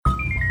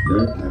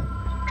Welcome to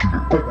the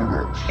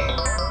Coconuts,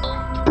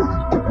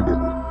 starring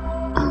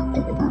Coconut and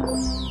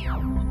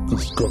Coconut,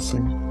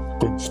 discussing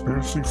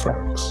conspiracy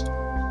facts,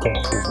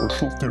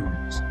 controversial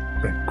theories,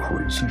 and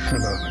crazy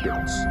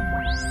shenanigans.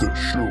 The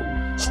show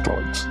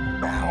starts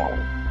now.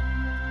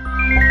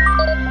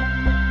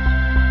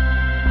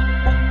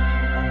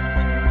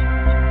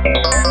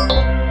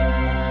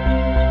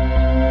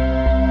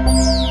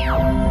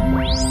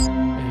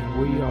 And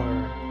we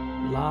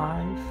are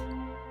live.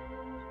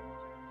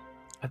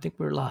 I think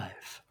we're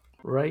live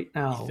right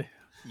now.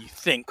 You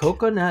think?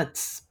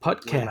 Coconuts We're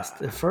podcast,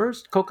 the live.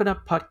 first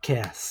coconut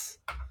podcast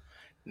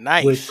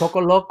Nice. with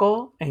Coco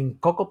Loco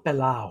and Coco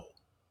Pelao.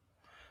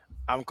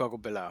 I'm Coco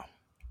Bilao.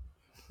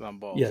 I'm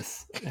both.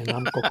 Yes, and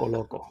I'm Coco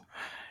Loco.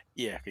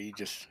 Yeah, 'cause you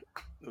just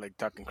like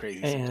talking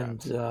crazy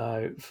And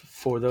sometimes.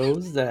 for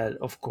those that,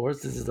 of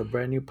course, this is a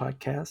brand new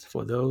podcast.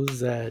 For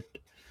those that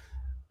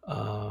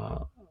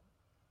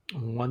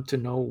want to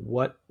know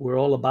what we're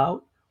all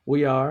about,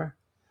 we are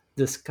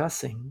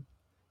discussing,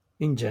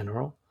 in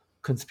general,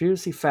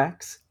 conspiracy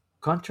facts,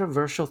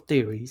 controversial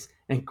theories,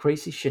 and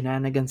crazy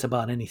shenanigans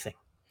about anything.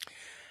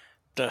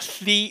 The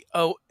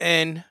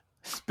CON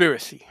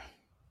conspiracy.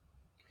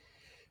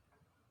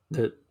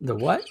 The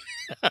what?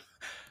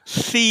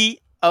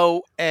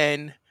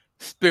 CON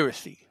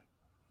conspiracy.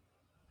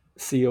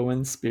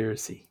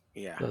 Conspiracy.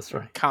 Yeah. That's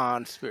right.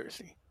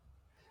 Conspiracy.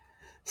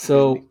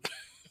 So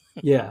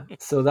yeah,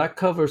 so that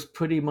covers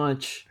pretty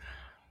much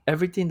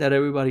everything that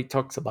everybody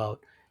talks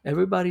about.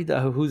 Everybody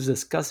who's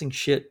discussing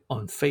shit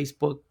on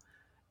Facebook,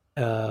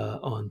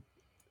 on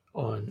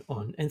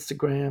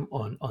Instagram,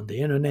 on the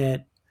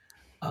internet,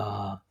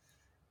 uh,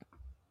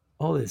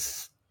 all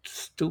this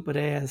stupid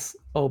ass.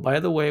 Oh, by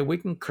the way, we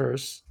can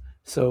curse.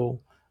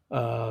 So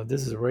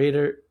this is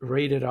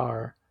rated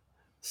R.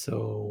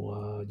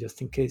 So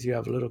just in case you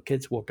have little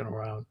kids walking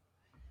around,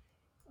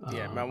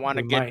 Yeah, might want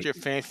to we get might. your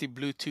fancy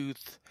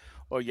Bluetooth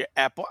or your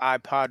Apple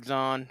iPods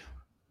on.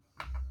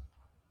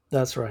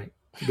 That's right.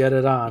 Get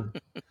it on.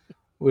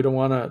 We don't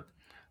want to,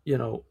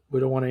 we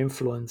don't want to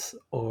influence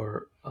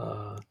or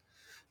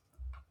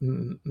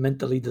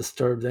mentally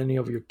disturb any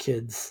of your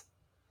kids.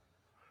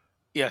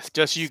 Yes,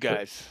 just you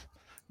guys.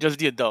 Just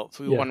the adults.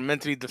 We Yeah, want to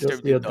mentally just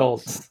disturb the the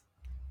adults, adults.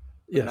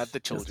 but not Yes, the just the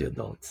children.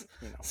 adults.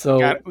 You know,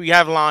 So we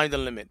have lines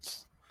and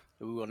limits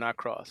that we will not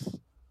cross.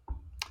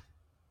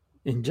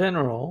 in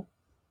general,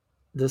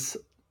 this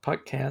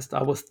podcast,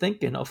 I was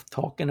thinking of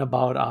talking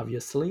about,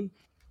 obviously,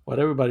 what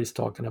everybody's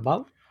talking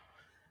about: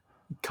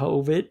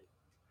 COVID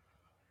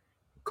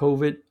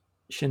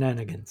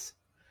shenanigans.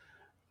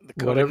 The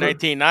COVID Whatever.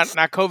 19, not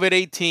COVID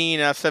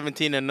 18,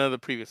 17, and none of the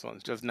previous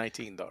ones. Just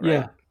 19 though, right?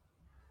 Yeah,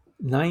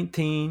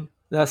 19.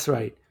 That's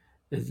right.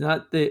 It's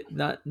not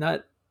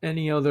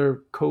any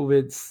other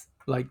COVIDs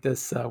like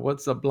this.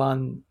 What's the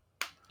blonde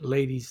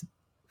lady's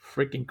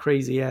freaking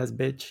crazy ass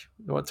bitch?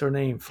 What's her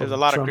name There's a from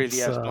lot of crazy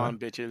Trump's ass blonde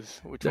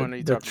bitches. Which one are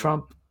you the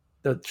talking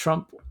about?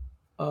 Trump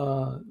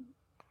uh,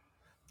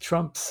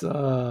 Trump's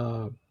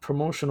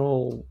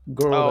promotional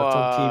girl Oh, that's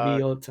on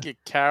TV all the time.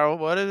 Carol.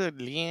 What is it?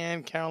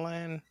 Leanne,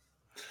 Caroline.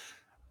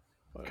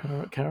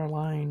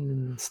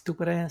 Caroline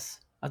stupid ass.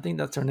 I think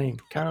that's her name.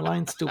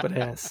 Caroline stupid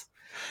ass.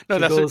 No,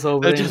 She goes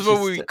over that's there and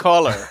just what we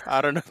call her.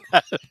 I don't know.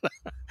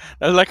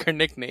 That's like her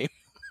nickname.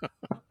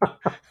 I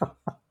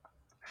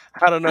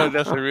don't know if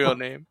that's her real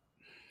name,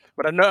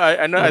 but I know.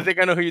 I know. I think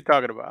I know who you're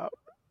talking about.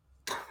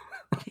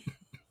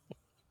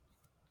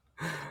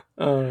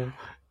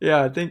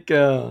 Yeah, I think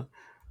yeah,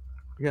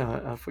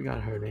 I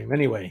forgot her name.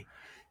 Anyway,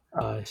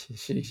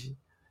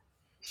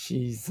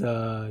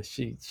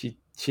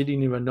 she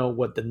didn't even know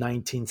what the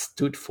 19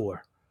 stood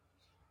for.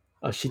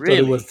 She thought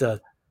it was Really?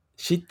 the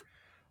she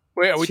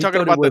Wait, are we she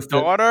talking thought it about the was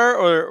daughter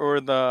or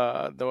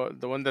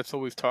the one that's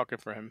always talking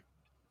for him?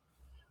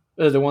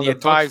 the one The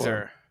that talks for him.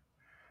 advisor.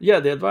 Yeah,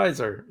 the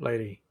advisor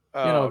lady.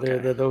 You Oh, know,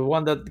 okay. the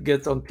one that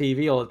gets on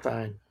TV all the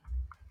time.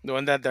 The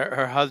one that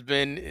her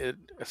husband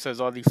says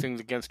all these things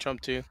against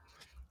Trump too,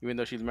 even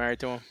though she's married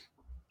to him.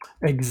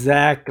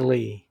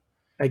 Exactly.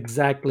 Okay.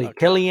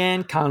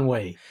 Kellyanne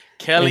Conway. And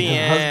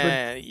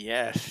Kellyanne,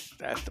 yes,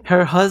 that's the one.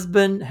 her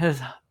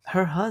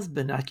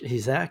husband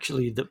he's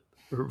actually the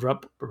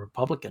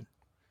Republican,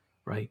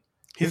 right?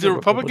 He's He's a a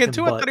Republican Republican,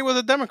 too. I thought but he was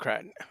a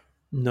Democrat.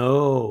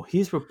 no,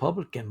 he's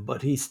Republican,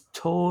 but he's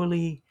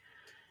totally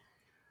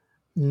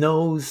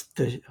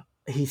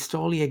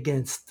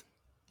against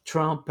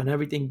Trump and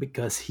everything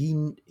because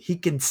he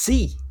can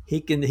see.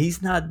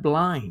 He's not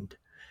blind.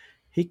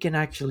 He can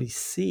actually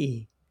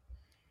see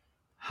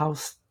how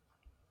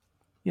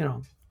you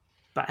know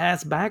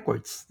ass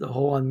backwards the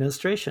whole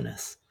administration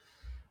is.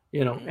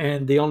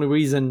 And the only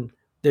reason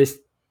they're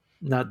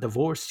not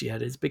divorced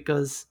yet is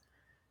because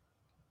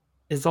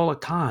it's all a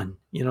con.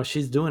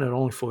 She's doing it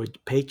only for a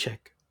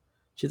paycheck.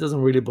 She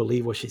doesn't really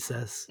believe what she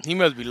says. He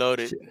must be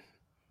loaded. She,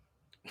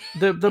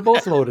 they're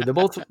both loaded. They're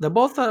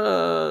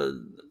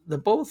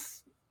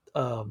both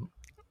um,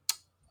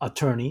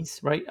 attorneys,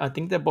 right? I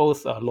think they're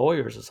both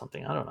lawyers or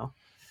something. I don't know.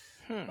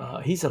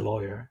 Hmm. He's a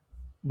lawyer,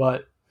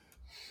 but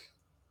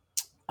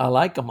I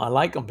like him. I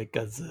like him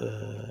because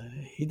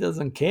he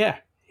doesn't care.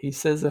 He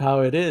says it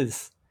how it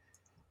is.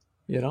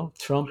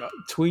 Trump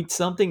tweets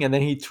something, and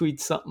then he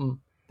tweets something.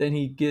 Then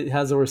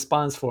has a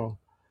response for him,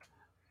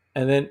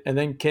 and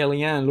then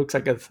Kellyanne looks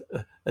like a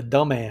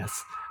dumbass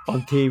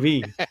on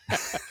TV.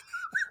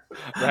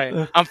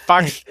 Right. I'm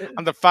Fox.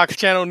 I'm the Fox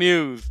Channel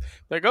News.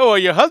 Like, oh,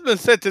 your husband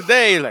said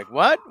today. Like,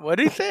 what? What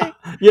did he say?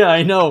 Yeah,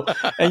 I know.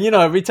 And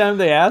every time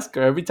they ask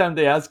her,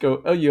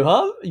 oh,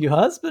 your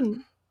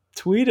husband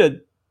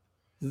tweeted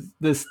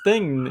this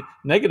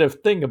negative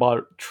thing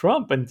about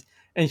Trump,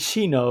 and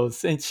she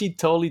knows, and she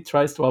totally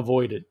tries to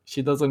avoid it.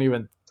 She doesn't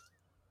even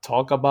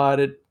talk about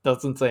it,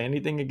 doesn't say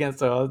anything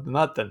against her husband,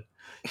 nothing.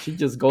 She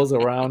just goes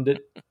around it,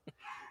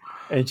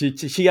 and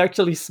she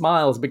actually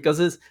smiles because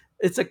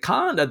it's a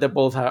con that they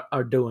both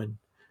are doing.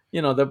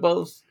 They're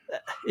both.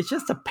 It's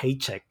just a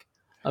paycheck.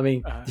 I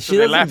mean, So she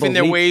they're doesn't laughing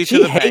their believe way to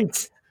the bank.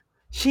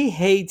 she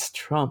hates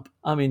Trump.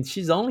 I mean,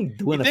 she's only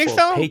doing You it think for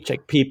so? a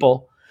paycheck,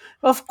 people.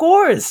 Of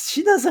course,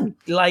 she doesn't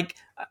like.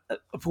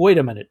 Wait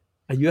a minute.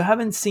 You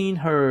haven't seen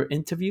her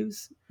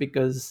interviews?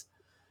 Because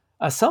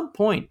at some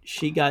point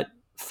she got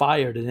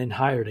fired and then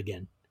hired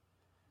again.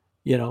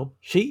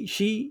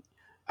 She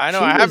I know.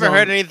 she I was haven't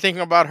heard on. anything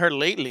about her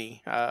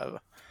lately.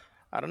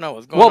 I don't know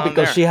what's going Well, on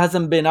because there. she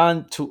hasn't been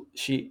on to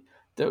she.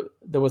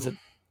 There was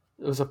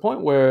a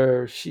point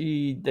where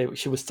she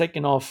was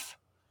taken off,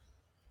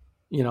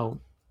 you know,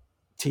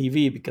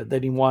 TV because they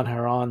didn't want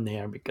her on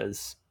there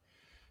because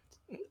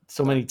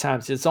so What? many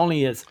times it's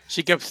only as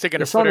She kept sticking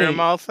her there's foot in her only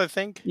mouth, I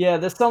think. yeah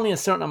there's only a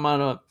certain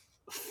amount of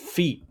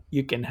feet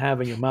you can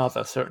have in your mouth,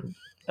 a certain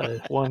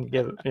one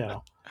give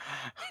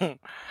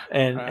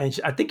and Uh, and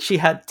I think she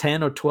had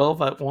 10 or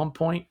 12 at one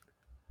point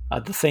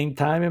at the same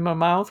time in my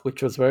mouth,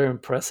 which was very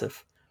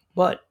impressive.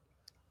 But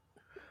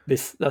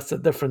that's a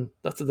different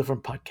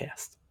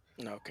podcast.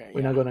 okay,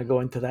 We're yeah. not going to go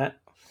into that.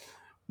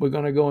 We're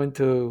going to go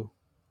into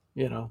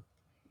you know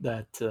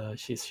that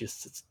she's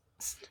just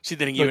She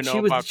didn't look even know she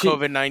was about she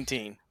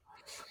COVID-19.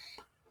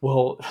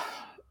 well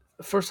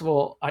first of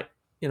all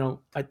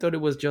I thought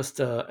it was just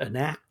an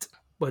act,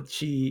 but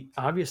she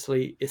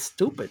obviously is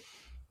stupid.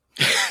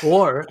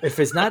 Or if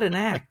it's not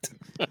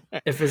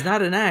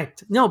an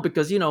act, no,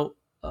 because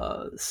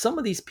some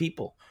of these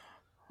people.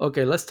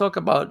 Okay, let's talk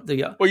about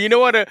the Well, you know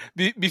what?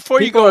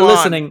 Before you people are go on,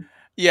 listening.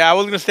 yeah, I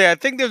was gonna say I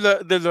think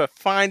there's a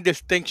fine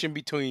distinction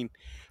between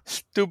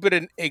stupid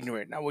and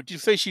ignorant. Now, would you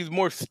say she's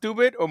more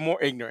stupid or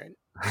more ignorant?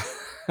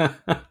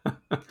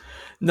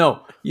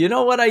 No, you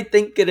know what I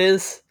think it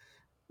is.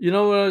 You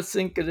know what I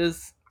think it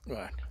is.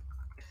 What?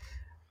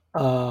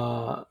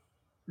 Uh,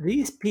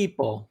 these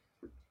people.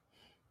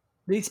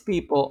 These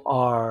people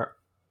are.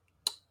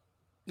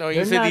 No, you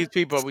They're say not these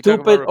people. Are we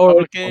talking about stupid or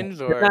ignorant. Republicans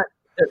They're or? not.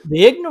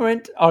 The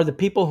ignorant are the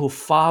people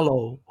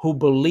who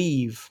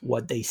believe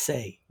what they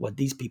say, what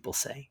these people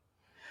say.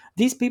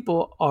 These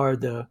people are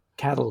the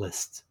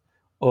catalyst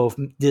of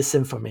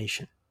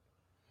disinformation.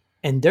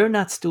 And they're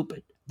not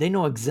stupid. They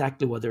know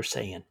exactly what they're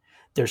saying.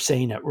 They're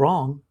saying it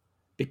wrong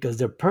because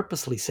they're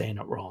purposely saying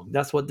it wrong.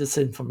 That's what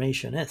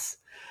disinformation is.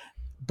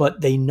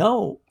 But they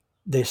know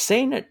they're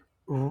saying it.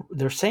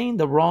 They're saying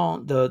the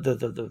wrong. The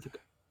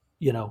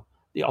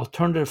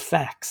alternative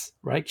facts.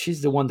 Right?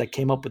 She's the one that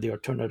came up with the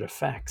alternative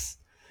facts.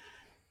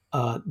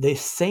 They're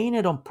saying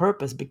it on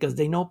purpose because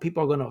they know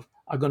people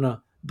are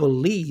gonna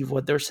believe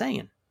what they're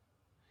saying,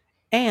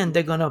 and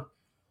they're gonna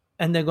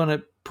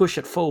push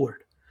it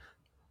forward.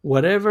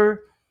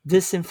 Whatever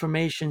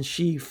disinformation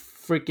she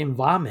freaking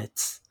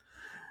vomits,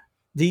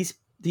 the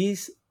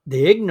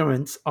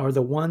ignorants are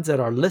the ones that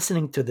are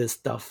listening to this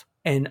stuff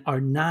and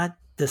are not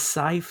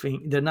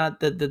deciphering. They're not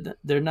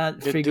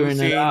figuring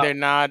it Deducing, they're out.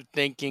 not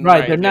thinking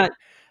Right? They're right. not.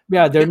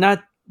 Yeah, they're They,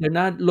 not. They're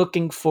not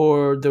looking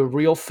for the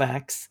real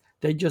facts.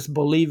 They're just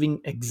believing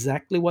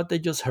exactly what they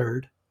just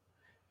heard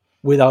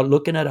without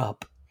looking it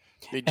up,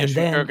 they and just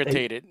then they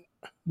regurgitated.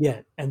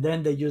 yeah, and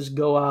then they just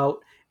go out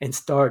and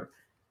start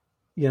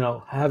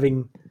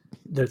having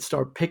they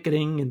start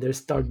picketing and they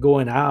start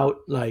going out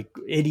like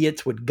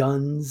idiots with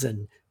guns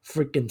and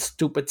freaking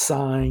stupid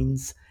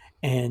signs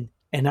and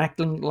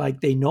acting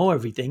like they know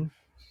everything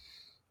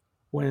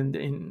when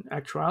in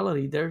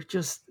actuality they're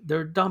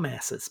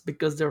dumbasses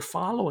because they're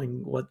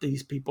following what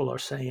these people are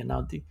saying.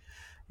 Now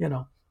you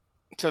know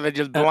So they're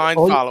just uh, blind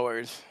all,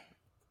 followers.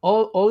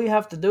 all you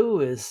have to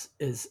do is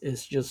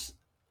just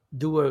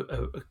do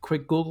a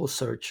quick Google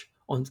search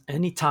on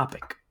any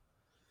topic,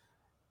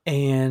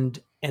 and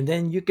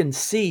then you can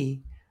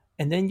see,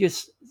 and then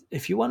just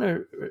if you want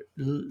to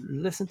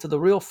listen to the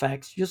real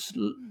facts, just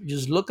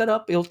look it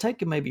up. It'll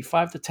take you maybe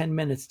 5 to 10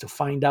 minutes to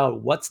find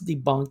out what's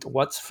debunked,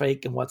 what's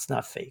fake, and what's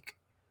not fake.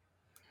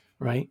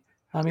 Right?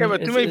 I Yeah, mean,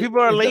 but too many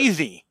people are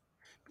lazy.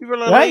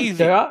 People are right.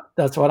 lazy.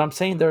 That's what I'm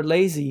saying. They're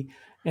lazy,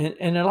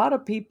 and a lot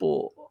of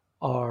people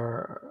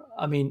are.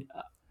 I mean,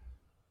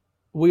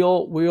 we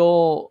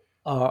all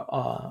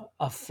are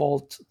at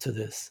fault to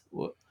this.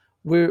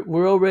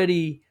 We're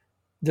already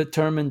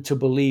determined to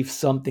believe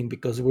something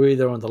because we're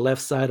either on the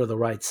left side or the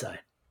right side,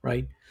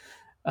 right?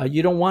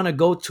 You don't want to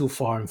go too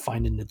far in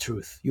finding the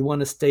truth. You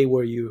want to stay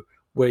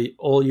where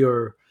all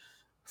your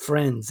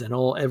friends and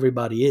all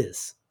everybody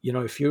is.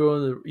 If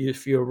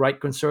you're right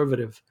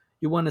conservative,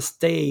 you want to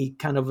stay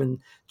kind of in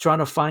trying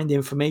to find the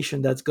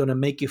information that's going to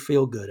make you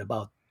feel good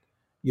about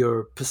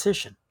your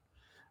position,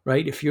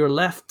 right? If you're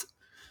left,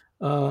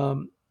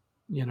 um,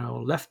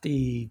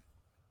 lefty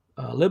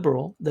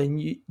liberal, then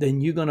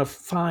you're gonna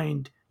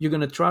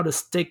try to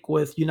stick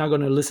with. You're not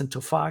gonna listen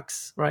to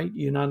Fox, right?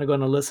 You're not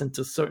gonna listen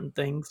to certain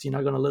things. You're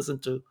not gonna listen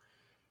to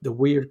the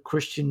weird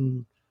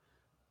Christian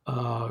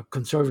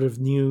conservative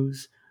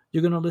news.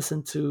 You're gonna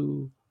listen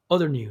to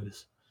other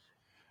news,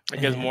 I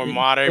guess and more you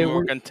modern, stay more away.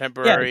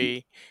 Yeah,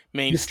 contemporary,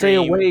 you stay mainstream.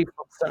 away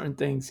from certain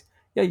things.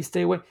 Yeah, you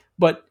stay away.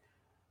 But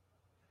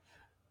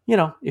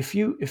if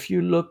you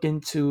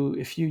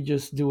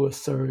just do a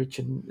search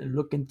and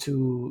look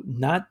into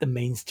not the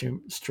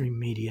mainstream stream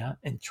media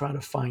and try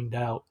to find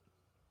out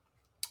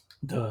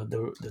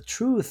the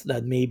truth,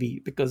 that maybe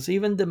because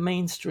even the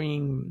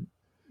mainstream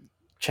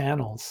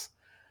channels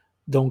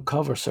don't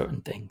cover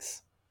certain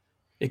things.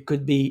 It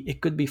could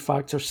be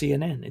Fox or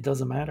CNN. It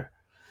doesn't matter.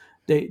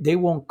 They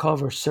won't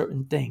cover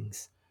certain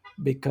things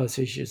because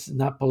it's just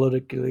not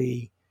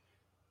politically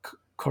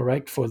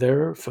correct for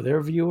their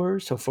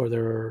viewers, or for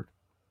their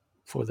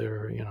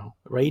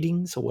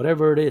ratings, or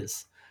whatever it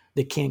is.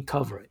 They can't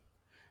cover it.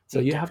 So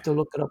you Okay. have to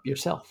look it up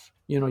yourself.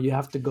 You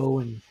have to go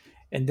and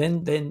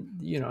then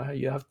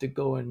you have to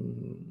go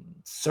and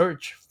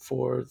search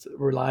for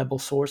reliable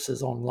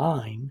sources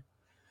online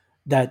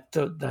that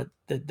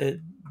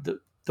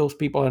those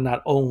people are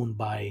not owned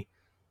by.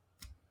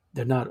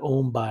 They're not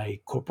owned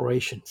by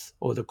corporations,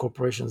 or the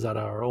corporations that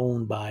are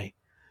owned by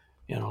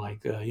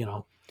like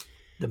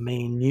the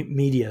main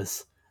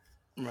medias.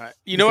 Right.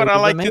 You know Because what I the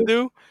like to main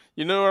do?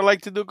 You know what I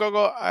like to do,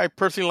 Gogo? I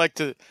personally like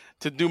to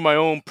do my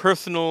own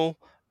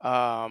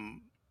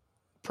um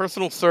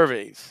personal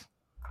surveys.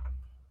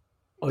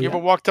 Oh You ever yeah.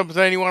 walked up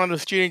to anyone on the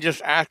street and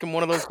just ask them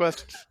one of those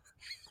questions?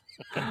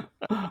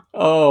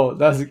 Oh,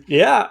 that's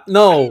yeah.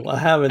 No, I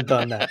haven't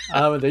done that. I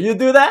haven't done. You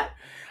do that?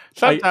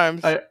 I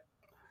Sometimes. I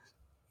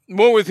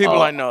More with people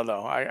uh I know,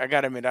 though. I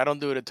gotta admit, I don't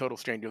do it to total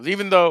strangers.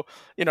 Even though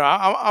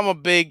I'm a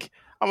big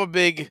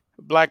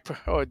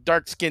or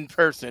dark skinned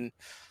person,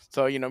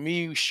 so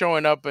me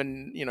showing up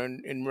and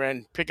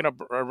picking up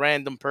a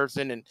random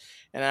person and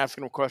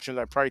asking them questions,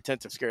 I probably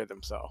tend to scare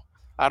them. So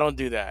I don't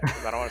do that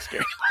because I don't want to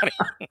scare anybody.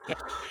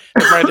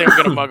 They probably think I'm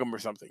gonna mug them or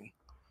something.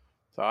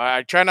 So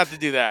I try not to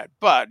do that.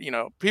 But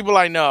people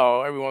I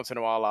know, every once in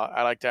a while,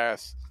 I like to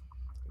ask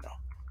you know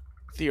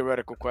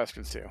theoretical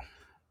questions too,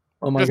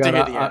 oh my just to god,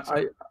 hear the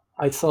answer.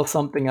 I saw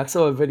something. I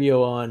saw a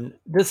video on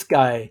this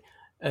guy,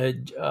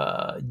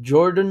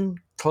 Jordan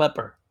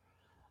Klepper.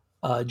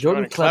 Jordan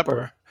Jordan Klepper.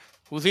 Klepper,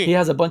 who's He he?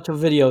 has a bunch of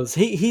videos.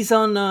 He's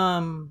on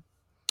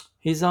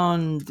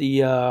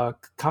the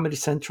Comedy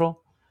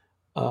Central.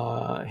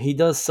 He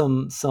does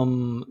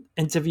some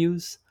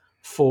interviews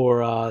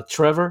for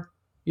Trevor.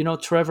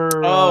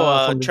 Trevor Oh,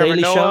 from the Trevor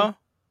Daily Show. Noah.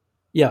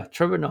 Yeah,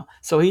 Trevor. No,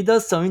 so he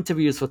does some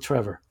interviews for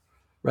Trevor,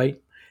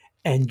 right?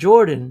 And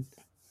Jordan,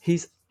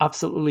 he's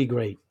absolutely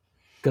great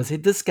because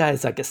this guy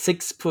is like a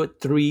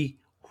 6'3"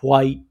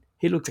 white.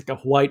 He looks like a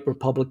white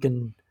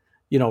Republican,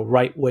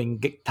 right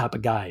wing type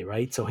of guy,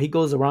 right? So he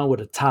goes around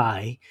with a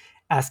tie,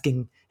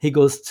 asking. He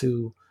goes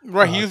to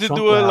Right, he used to Trump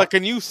do rally. like a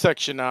news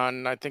section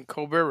on I think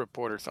Colbert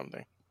Report or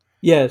something.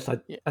 Yes, Yeah, I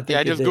yeah. I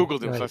think it just did,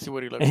 googled him, so I right? see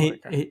what he And looks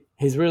like.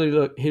 he's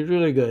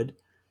really good.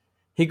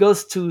 He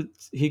goes to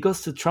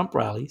Trump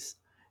rallies,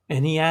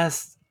 and he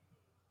asks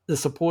the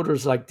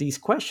supporters like these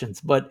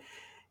questions, but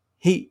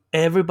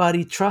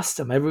everybody trusts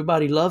him.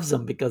 Everybody loves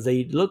him because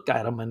they look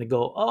at him and they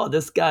go, "Oh,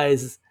 this guy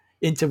is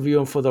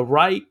interviewing for the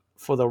right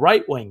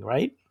wing,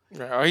 right?"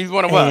 Right, oh, he's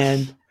one of us.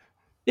 And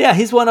yeah,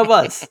 he's one of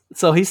us.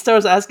 So he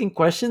starts asking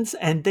questions,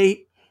 and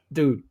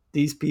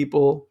these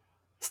people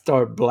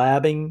start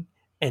blabbing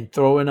and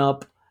throwing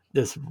up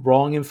this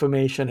wrong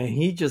information, and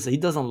he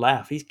doesn't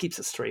laugh. He keeps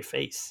a straight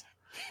face,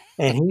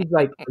 and he's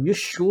like, "Are you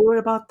sure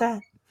about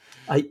that?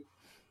 I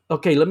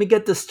Okay, let me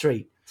get this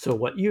straight. So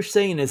what you're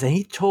saying is, and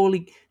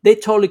they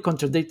totally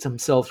contradict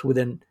themselves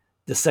within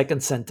the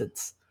second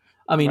sentence.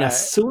 I mean, Right,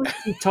 as soon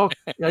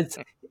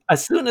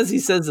as he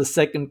says the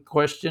second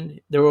question,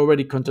 they're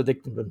already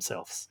contradicting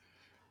themselves,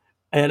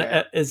 and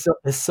yeah. it's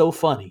so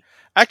funny.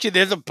 Actually,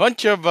 there's a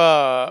bunch of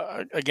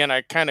again.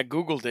 I kind of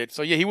googled it.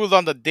 So yeah, he was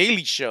on the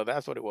Daily Show.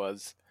 That's what it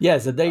was. Yeah,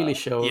 it's a Daily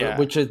Show, Yeah,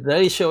 which is the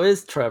Daily Show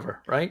is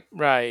Trevor, right?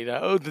 right.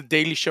 The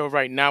Daily Show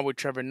right now with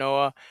Trevor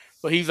Noah.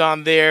 So he's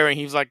on there, and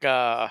he's like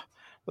I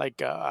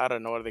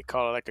don't know what do they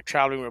call it, like a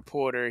traveling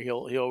reporter.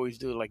 He'll always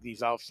do like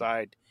these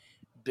outside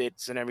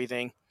bits and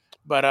everything.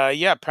 But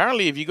yeah,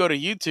 apparently if you go to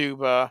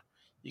YouTube,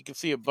 you can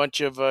see a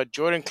bunch of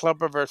Jordan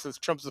Klepper versus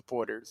Trump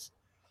supporters.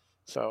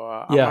 So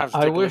I'm gonna Yeah, have to I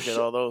take a look at wish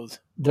all those.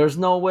 there's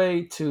no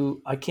way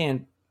to. I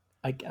can't.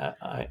 I'm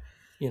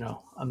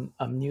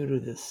new to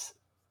this.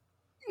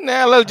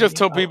 Nah, let's just I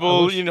tell I people,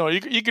 wish. you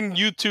can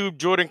YouTube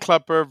Jordan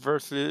Klepper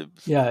versus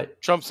Yeah,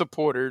 Trump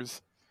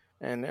supporters,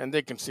 and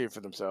they can see it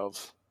for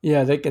themselves.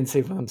 yeah, they can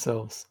see for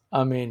themselves.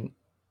 I mean,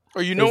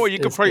 Or you know it's what, you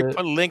could it's probably the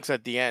put links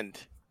at the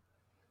end.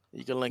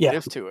 You can link Yeah,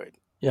 this to it.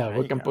 yeah, There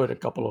we you can go. put a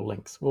couple of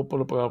links. We'll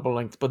put up a couple of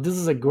links. But this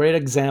is a great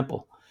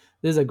example.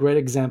 This is a great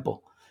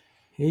example.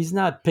 He's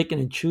not picking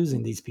and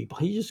choosing these people.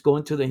 He's just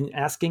going to the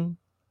asking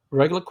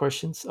regular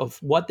questions of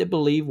what they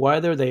believe, why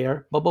they're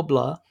there, blah blah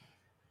blah.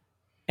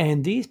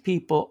 And these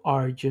people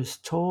are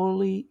just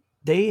totally.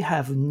 They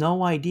have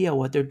no idea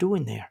what they're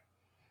doing there.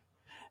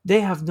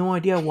 They have no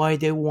idea why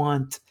they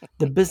want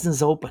the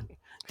business open.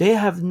 They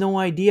have no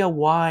idea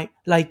why.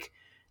 Like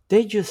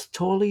they just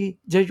totally.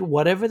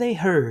 Whatever they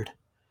heard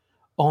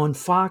on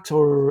Fox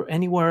or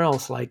anywhere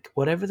else, like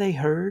whatever they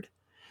heard,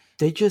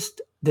 they're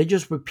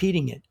just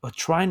repeating it or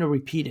trying to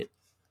repeat it,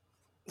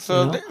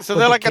 So so But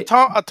they're like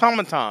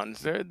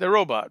automatons. They're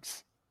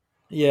robots.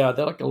 yeah,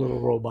 they're like a little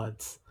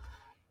robots.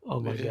 Oh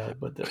my god!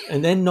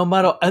 And then no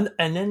matter and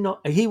then no,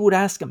 he would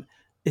ask him,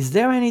 "Is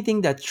there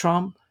anything that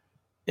Trump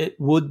it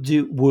would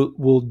do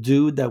will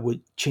do that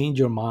would change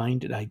your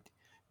mind, like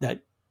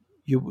that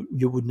you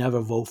would never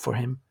vote for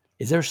him?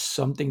 Is there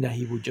something that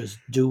he would just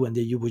do and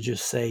that you would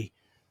just say,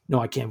 no,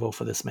 I can't vote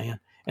for this man?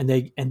 And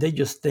they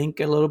just think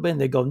a little bit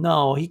and they go,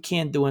 no, he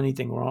can't do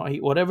anything wrong.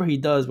 Whatever he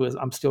does,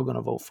 I'm still going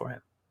to vote for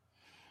him.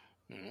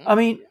 Mhm. I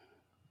mean,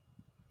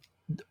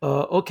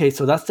 okay,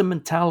 so that's the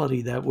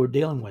mentality that we're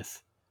dealing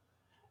with.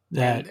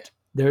 And That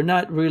they're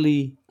not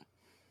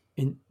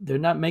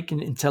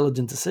making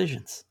intelligent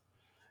decisions.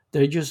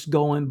 They're just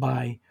going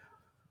by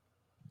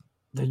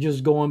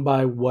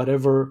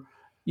whatever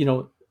you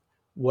know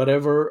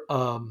whatever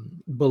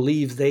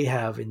beliefs they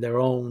have in their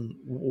own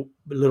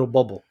little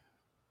bubble.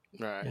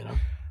 right. You know.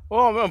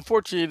 Well,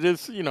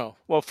 unfortunately,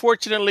 well,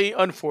 fortunately,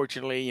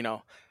 unfortunately,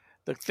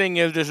 the thing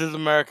is, this is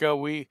America.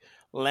 We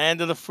land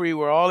of the free.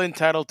 We're all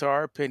entitled to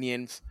our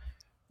opinions.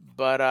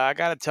 But I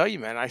gotta tell you,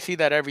 man, I see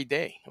that every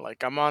day.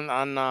 Like I'm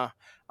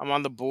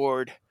on the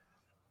board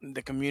in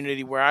the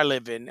community where I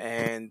live in,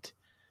 and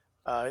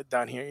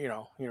down here,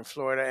 here in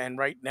Florida, and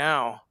right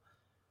now,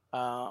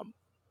 um,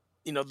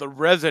 the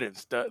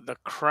residents, the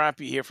crap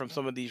you hear from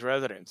some of these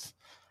residents.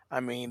 I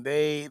mean,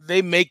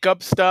 they make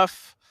up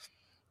stuff.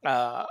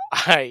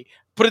 I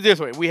put it this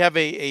way: we have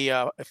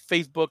a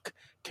Facebook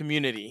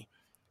community,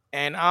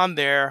 and on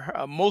there,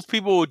 most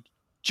people would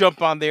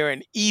jump on there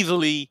and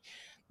easily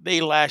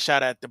they lash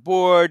out at the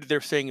board. They're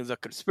saying it's a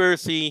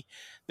conspiracy.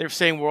 They're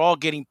saying we're all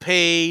getting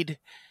paid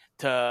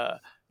to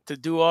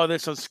do all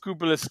this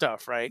unscrupulous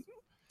stuff, right?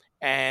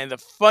 And the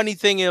funny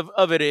thing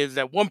of it is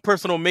that one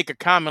person will make a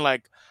comment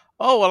like,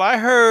 "Oh, well, I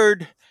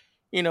heard,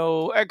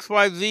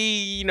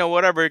 XYZ,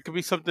 whatever. It could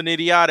be something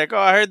idiotic. Oh,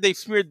 I heard they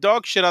smeared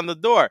dog shit on the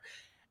door."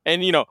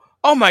 And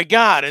oh my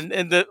god,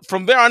 and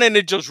from there on in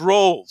it just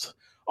rolls.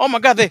 Oh my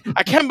god,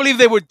 I can't believe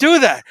they would do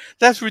that.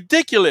 That's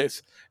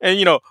ridiculous.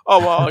 And oh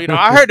well,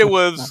 I heard it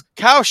was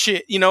cow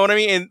shit. You know what I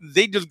mean? And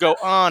they just go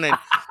on,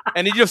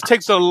 and it just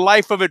takes a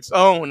life of its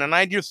own. And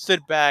I just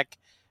sit back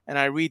and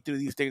I read through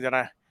these things,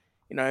 and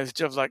it's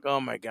just like,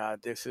 oh my god,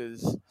 this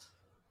is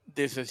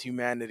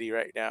humanity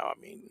right now. I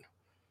mean,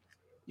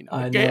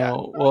 I yeah,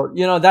 know.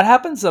 Well, that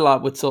happens a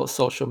lot with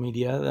social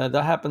media.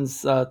 That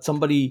happens.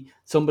 Somebody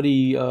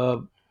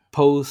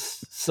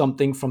posts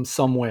something from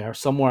somewhere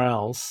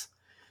else.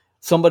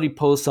 Somebody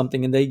posts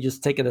something, and they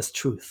just take it as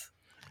truth,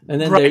 and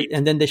then right.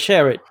 they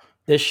share it.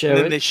 They And share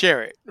then they it.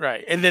 share it,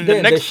 right? And then the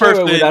They next share it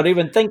person. without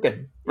even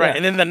thinking. Right, Yeah,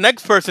 and then the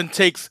next person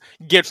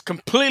gets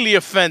completely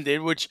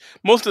offended, which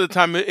most of the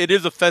time it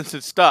is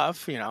offensive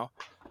stuff.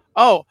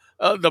 Oh,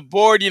 the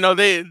board,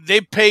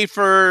 they pay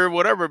for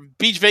whatever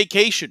beach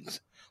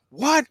vacations.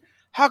 What?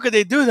 How could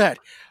they do that?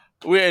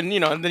 And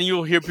then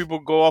you'll hear people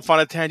go off on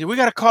a tangent. We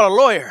got to call a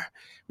lawyer.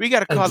 We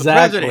got to call the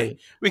president. exactly.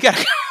 We got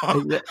to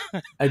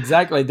call.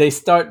 Exactly. They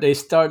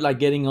start like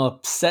getting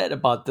upset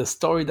about the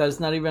story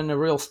that's not even a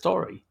real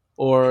story,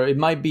 or it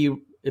might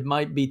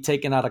be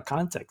taken out of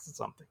context or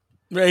something.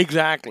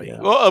 Exactly. Yeah.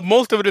 Well,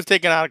 most of it is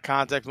taken out of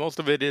context. Most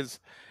of it is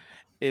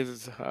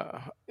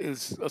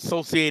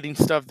associating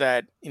stuff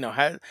that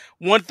has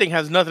one thing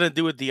has nothing to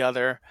do with the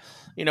other,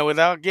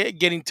 without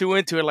getting too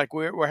into it. Like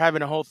we're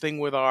having a whole thing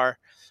with our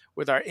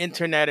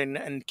internet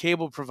and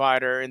cable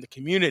provider in the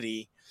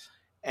community,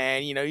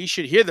 and you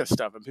should hear this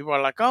stuff, and people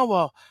are like, oh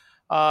well,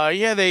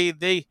 yeah,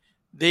 they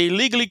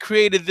legally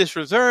created this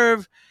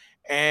reserve,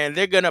 and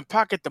they're gonna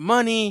pocket the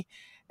money.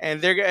 And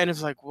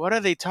it's like, what are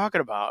they talking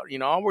about?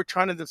 All we're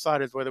trying to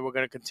decide is whether we're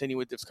going to continue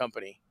with this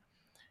company.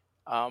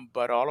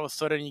 But all of a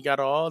sudden, you got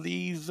all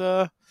these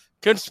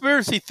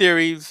conspiracy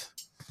theories.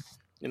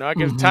 I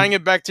guess Hmm. tying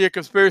it back to your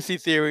conspiracy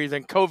theories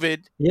and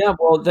COVID. Yeah.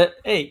 Well,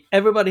 hey,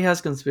 everybody has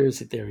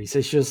conspiracy theories.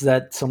 It's just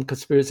that some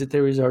conspiracy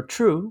theories are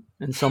true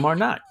and some are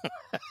not.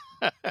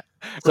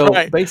 So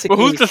Right. But who's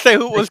basically, to say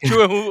who was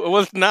true and who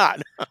was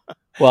not?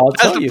 well, I'll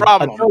That's tell the you. I'll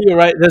tell problem. you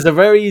right. There's a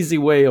very easy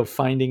way of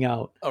finding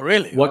out Oh,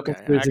 really? what Okay. I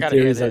conspiracy got to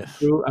hear theories are this.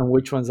 true and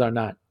which ones are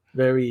not.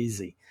 Very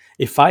easy.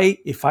 If I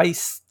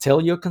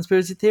tell you a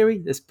conspiracy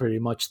theory, it's pretty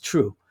much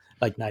true,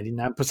 like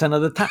 99%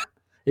 of the time.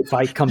 If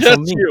I comes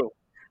from Just me, you.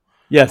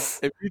 yes.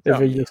 If you If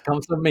tell it me. just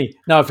comes from me,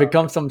 now if it Okay.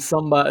 comes from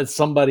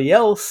somebody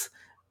else,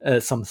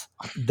 some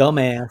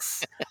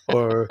dumbass,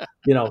 or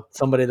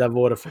somebody that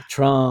voted for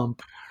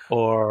Trump,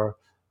 or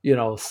you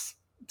know,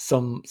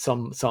 some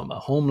a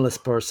homeless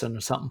person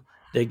or something,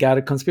 they got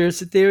a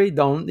conspiracy theory.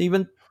 Don't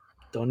even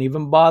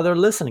bother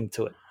listening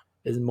to it.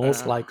 It's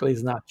most Uh, likely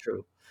is not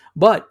true.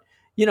 But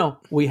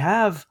we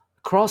have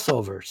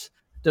crossovers.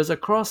 There's a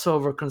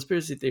crossover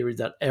conspiracy theory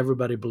that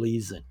everybody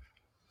believes in.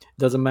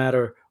 Doesn't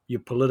matter your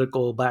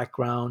political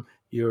background,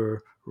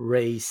 your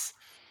race.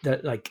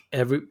 That like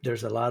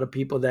there's a lot of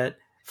people that,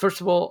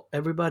 first of all,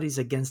 everybody's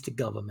against the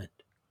government.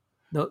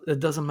 No, it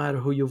doesn't matter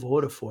who you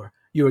voted for.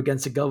 You're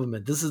against the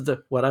government. This is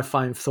the what I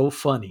find so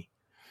funny,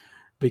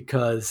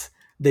 because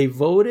they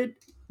voted.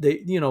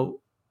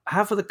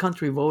 Half of the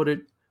country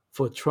voted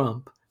for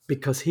Trump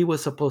because he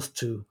was supposed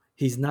to.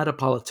 He's not a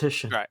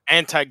politician, right.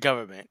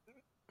 Anti-government.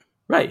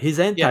 right? He's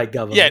Yeah. Yeah.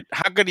 anti-government,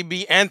 How could he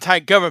be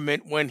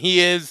anti-government when he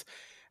is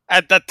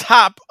at the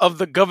top of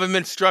the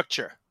government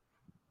structure?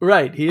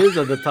 right? He is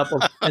at the top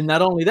of, and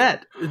not only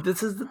that.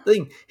 This is the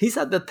thing. He's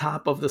at the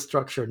top of the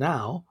structure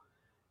now,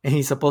 and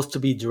he's supposed to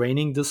be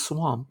draining the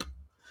swamp.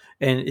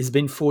 And it's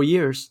been 4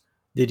 years.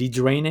 Did he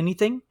drain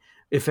anything?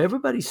 If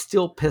everybody's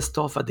still pissed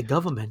off at the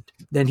government,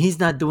 then he's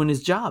not doing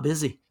his job, is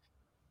he?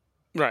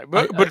 Right.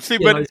 But see,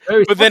 It's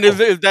very but then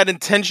simple. is that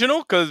intentional?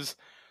 Because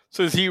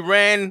since he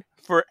ran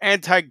for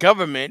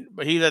anti-government,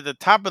 but he's at the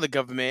top of the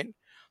government,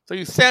 so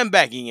he's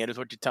sandbagging it. Is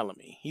what you're telling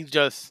me? He's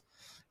just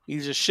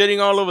shitting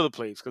all over the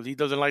place because he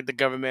doesn't like the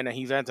government and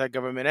he's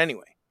anti-government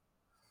anyway.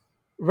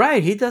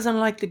 Right? He doesn't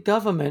like the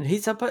government.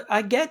 He's up.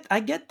 I get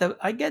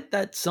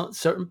that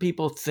certain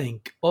people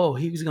think, oh,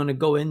 he's going to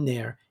go in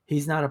there.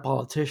 He's not a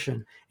politician,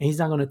 and he's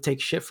not going to take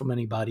shit from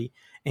anybody,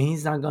 and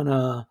he's not going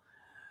to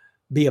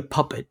be a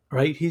puppet,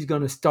 right? He's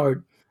going to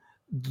start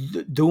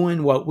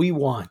doing what we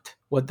want,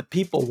 what the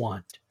people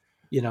want.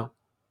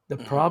 The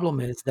Mhm. problem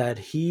is that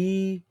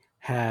he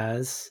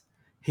has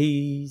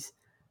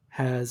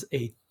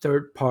a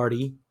third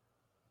party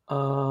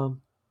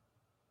um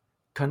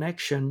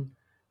connection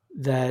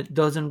that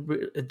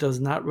it does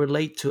not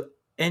relate to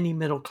any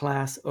middle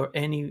class or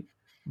any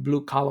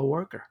blue collar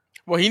worker.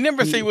 Well, he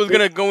never said he He was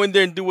gonna go in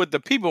there and do what the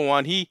people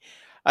want.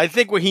 I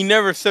think what he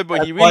never said,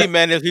 what he That's really what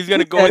meant is he's he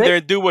gonna go said in it. there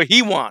and do what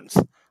he wants.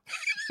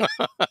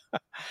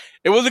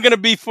 It wasn't gonna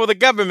be for the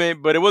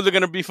government, but it wasn't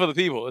gonna be for the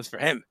people. It's for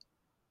him.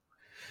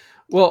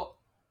 Well,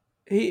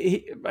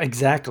 he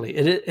exactly.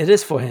 It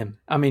is for him.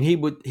 I mean, he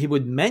would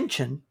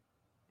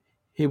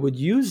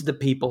use the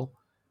people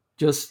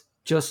just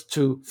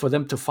to for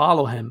them to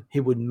follow him. He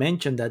would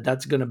mention that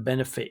that's going to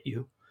benefit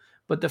you,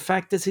 but the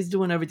fact is he's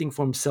doing everything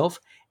for himself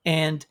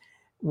and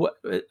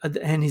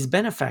and his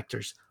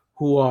benefactors,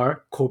 who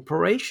are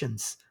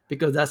corporations,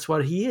 because that's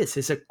what he is.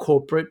 He's a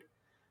corporate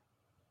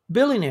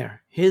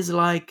billionaire. He's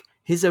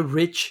a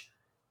rich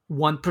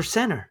one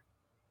percenter.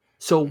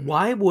 So Mhm.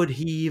 why would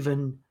he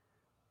even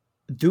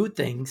do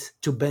things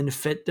to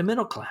benefit the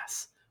middle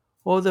class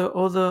or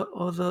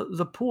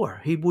the poor?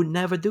 He would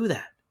never do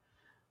that.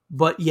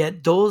 But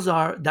yet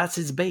that's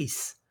his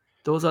base.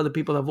 Those are the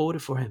people that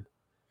voted for him.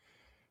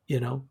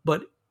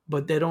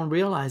 But they don't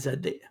realize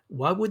that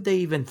why would they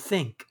even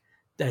think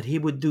that he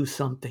would do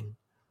something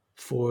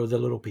for the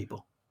little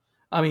people?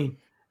 I mean,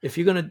 if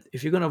you're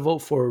gonna vote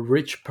for a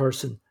rich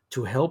person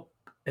to help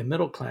a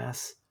middle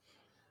class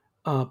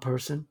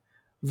person,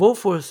 vote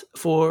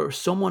for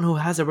someone who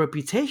has a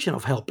reputation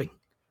of helping,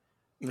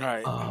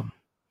 Right. um,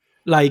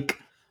 like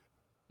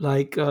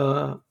like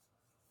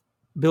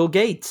Bill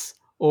Gates,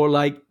 or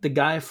like the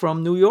guy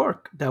from New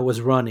York that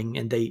was running,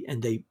 and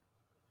they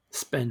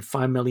spent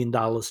 $5 million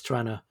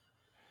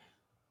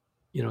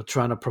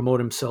trying to promote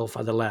himself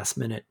at the last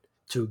minute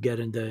to get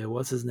in the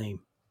what's his name?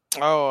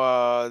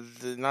 Oh,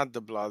 not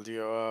De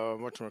Blasio.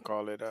 What you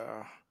call it?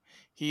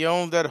 He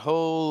owned that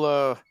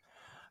whole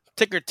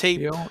ticker You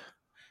tape know,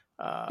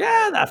 uh,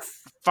 yeah, he's a little.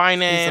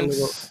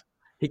 finance.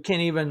 He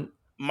can't even.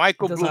 He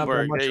Michael doesn't have that Bloomberg.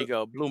 There much. you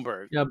go,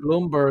 Bloomberg. Yeah,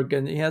 Bloomberg,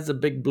 and he has a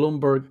big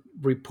Bloomberg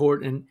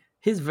report, and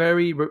he's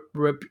very.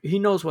 He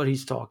knows what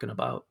he's talking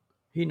about.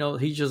 He knows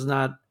he's just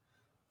not.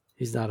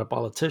 He's not a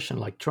politician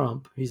like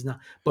Trump. He's not,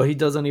 but he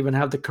doesn't even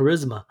have the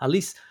charisma. At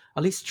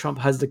least Trump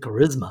has the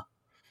charisma.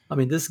 I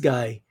mean, this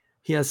guy,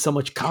 he has so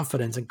much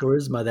confidence and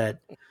charisma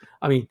that,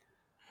 I mean,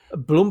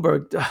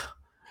 Bloomberg,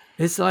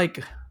 it's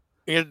like,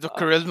 He has the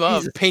charisma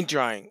of Jesus. paint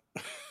drying.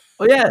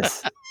 Oh,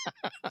 yes.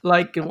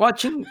 Like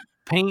watching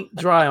paint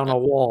dry on a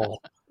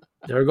wall.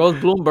 There goes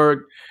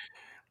Bloomberg.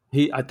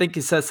 I think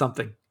he said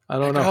something. I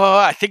don't Like, know. oh,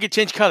 I think it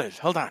changed colors.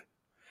 Hold on. I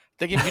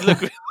think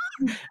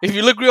if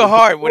you look real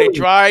hard when it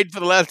dried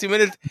for the last 2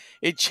 minutes,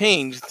 it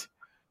changed.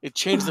 It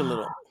changed a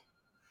little.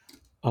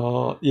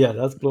 Oh, yeah,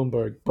 that's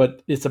Bloomberg.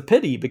 But it's a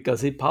pity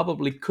because he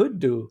probably could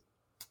do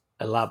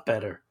a lot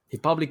better. He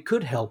probably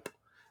could help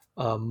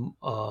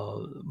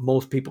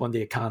most people in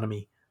the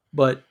economy,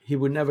 but he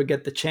would never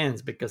get the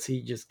chance because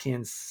he just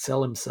can't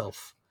sell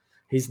himself.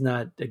 He's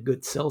not a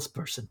good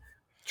salesperson.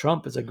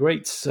 Trump is a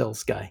great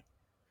sales guy.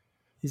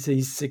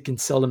 He can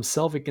sell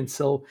himself. He can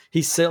sell.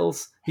 He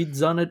sells. He's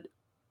done it.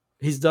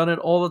 He's done it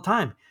all the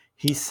time.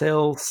 He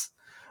sells,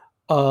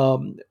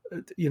 um,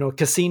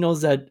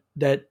 casinos that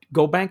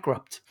go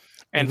bankrupt,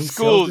 and And he sells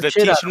schools the that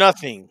shit out teach of them.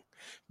 nothing.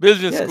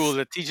 business Yes, schools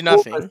that teach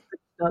school has nothing.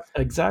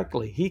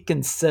 exactly. He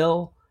can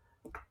sell.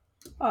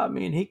 I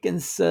mean, he can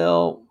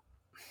sell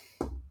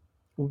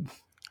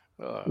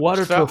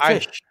water to So a fish.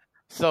 ice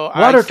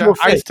Water to to a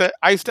fish.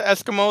 ice to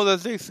Eskimos,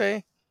 as they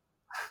say.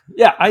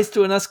 Yeah, ice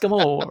to an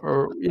Eskimo,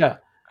 or yeah,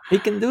 he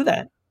can do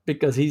that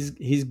because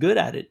he's good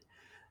at it.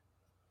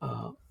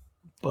 Uh,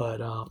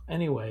 but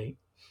anyway,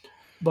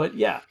 but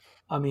yeah,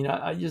 I mean,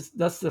 I just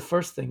that's the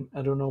first thing.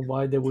 I don't know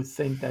why they would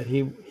think that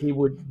he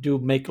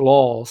would make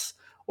laws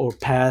or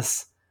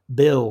pass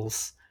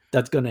bills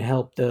that's going to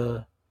help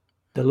the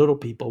little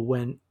people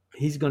when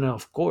he's going to,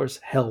 of course,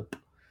 help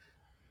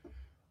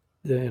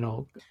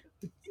the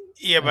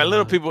Yeah, by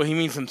little uh, people he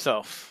means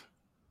himself.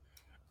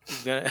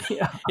 He's gonna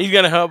yeah. he's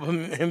gonna help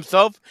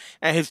himself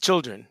and his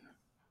children.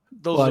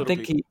 Well, Those little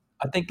people.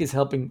 I think he's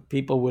helping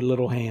people with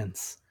little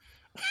hands.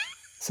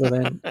 So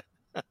then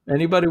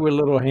anybody with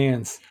little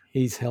hands,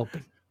 he's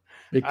helping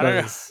I don't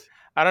know. because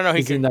I don't know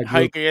he's in that how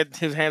he group. can get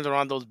his hands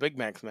around those Big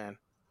Macs, man.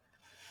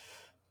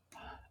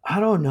 I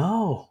don't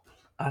know.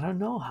 I don't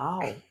know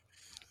how,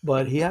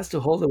 but he has to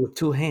hold it with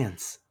two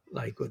hands.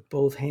 Like with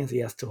both hands, he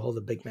has to hold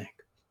a Big Mac.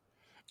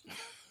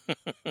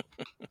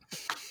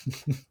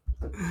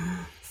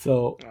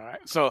 So All right.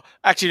 So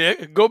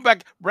actually, go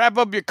back, wrap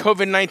up your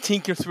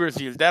COVID-19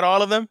 conspiracy. Is that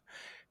all of them?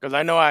 Because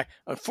I know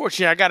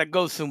unfortunately, I gotta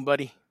go soon,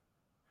 buddy.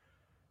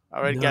 I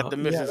already got no, the yeah,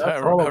 missus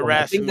that's all of them. I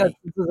harassing think that me.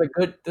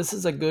 this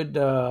is a good.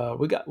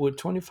 We're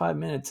 25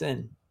 minutes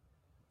in.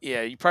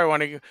 Yeah, you probably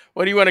want to.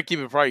 What do you want to keep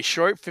it? Probably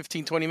short,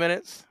 15, 20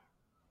 minutes.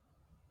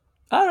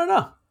 I don't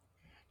know.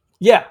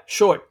 Yeah,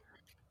 short.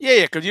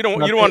 Yeah, because you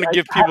don't I think want to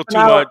give half people an too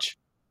hour. much.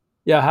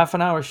 Yeah, half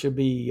an hour should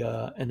be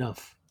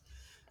enough.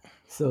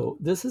 So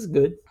this is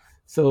good.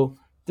 So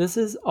this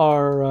is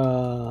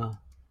our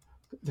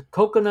the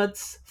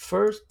Coconut's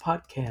first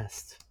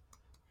podcast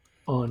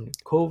on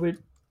COVID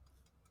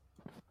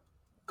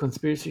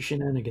conspiracy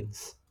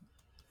shenanigans.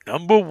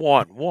 Number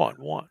one.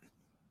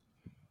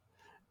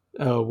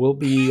 We'll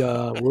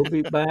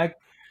be back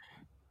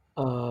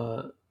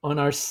on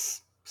our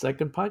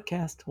second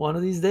podcast one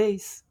of these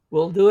days.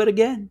 We'll do it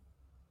again.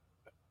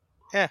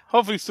 Yeah,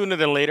 hopefully sooner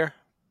than later.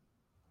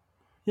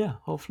 Yeah,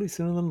 hopefully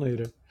sooner than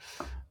later.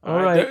 All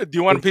All right. right. Do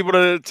you want people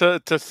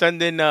to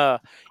send in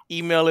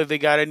email if they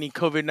got any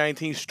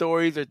COVID-19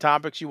 stories or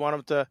topics you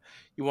want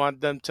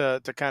them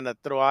to kind of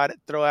throw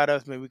at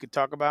us? Maybe we could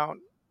talk about.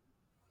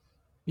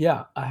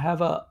 Yeah, I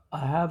have an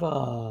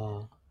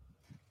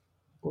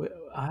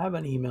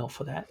email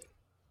for that.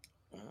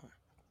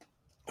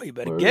 Oh, you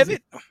better Where is give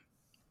it? it.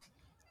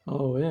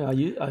 Oh yeah,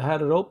 I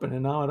had it open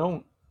and now I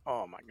don't.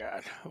 Oh my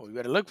God, we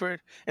better look for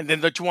it. And then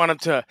don't you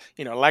want them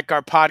to like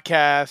our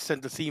podcast,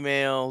 send us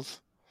emails.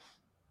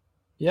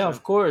 Yeah, So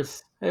of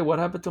course. Hey, what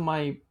happened to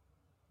my?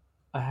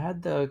 I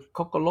had the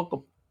Coco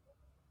Loco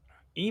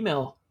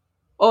email.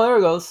 Oh, there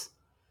it goes.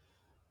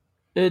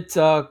 It's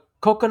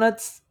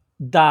coconuts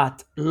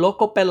dot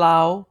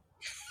locopelao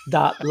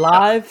dot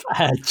live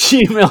at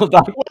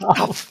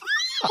gmail.com.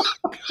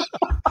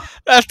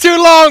 that's too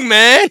long,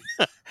 man.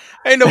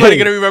 Ain't nobody Hey,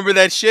 gonna remember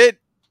that shit.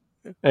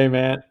 hey,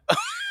 man.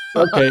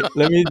 Okay,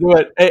 let me do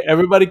it. Hey,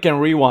 everybody can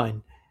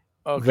rewind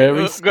Okay,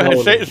 very go ahead.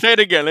 slowly. Say it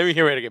again. Let me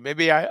hear it again.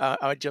 Maybe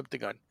I jumped the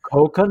gun.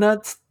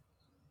 Coconuts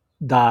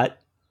dot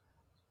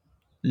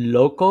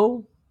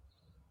loco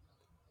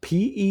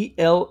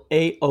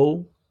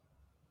PELAO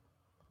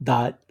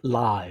dot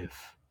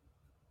live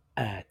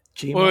at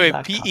Wait,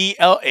 gmail.com.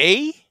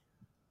 PELA.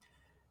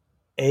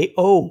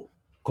 AO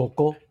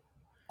Coco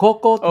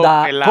Oh,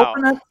 pelao.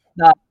 coconut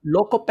dot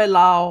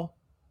locopelao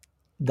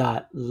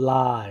dot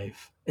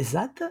live. Is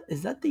that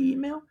the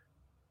email?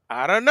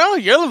 I don't know.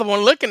 You're the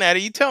one looking at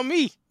it. You tell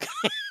me.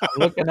 I'm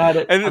looking at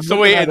it. And I'm so looking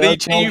wait, at and then you it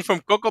change right you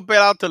from Coco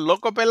Pelao to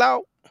Loco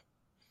Pelao?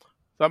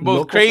 So I'm now.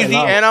 both crazy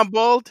Locopelao. and I'm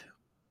bald.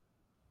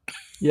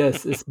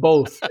 Yes, it's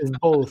both. It's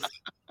both.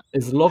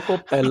 It's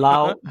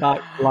locopelao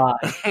dot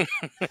live.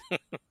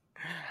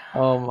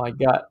 Oh my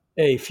god.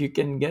 Hey, if you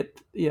can get,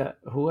 yeah,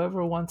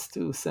 whoever wants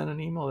to send an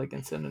email, they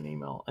can send an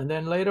email. And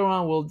then later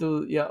on we'll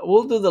do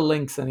the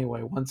links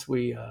anyway once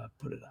we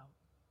put it out.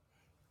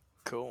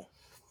 Cool.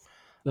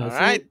 All That's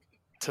right. it.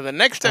 Till the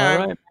next All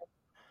time. right.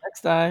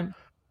 Next time.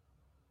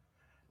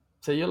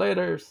 See you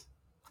later.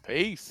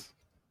 Peace.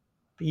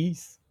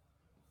 Peace.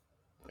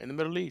 In the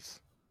Middle East.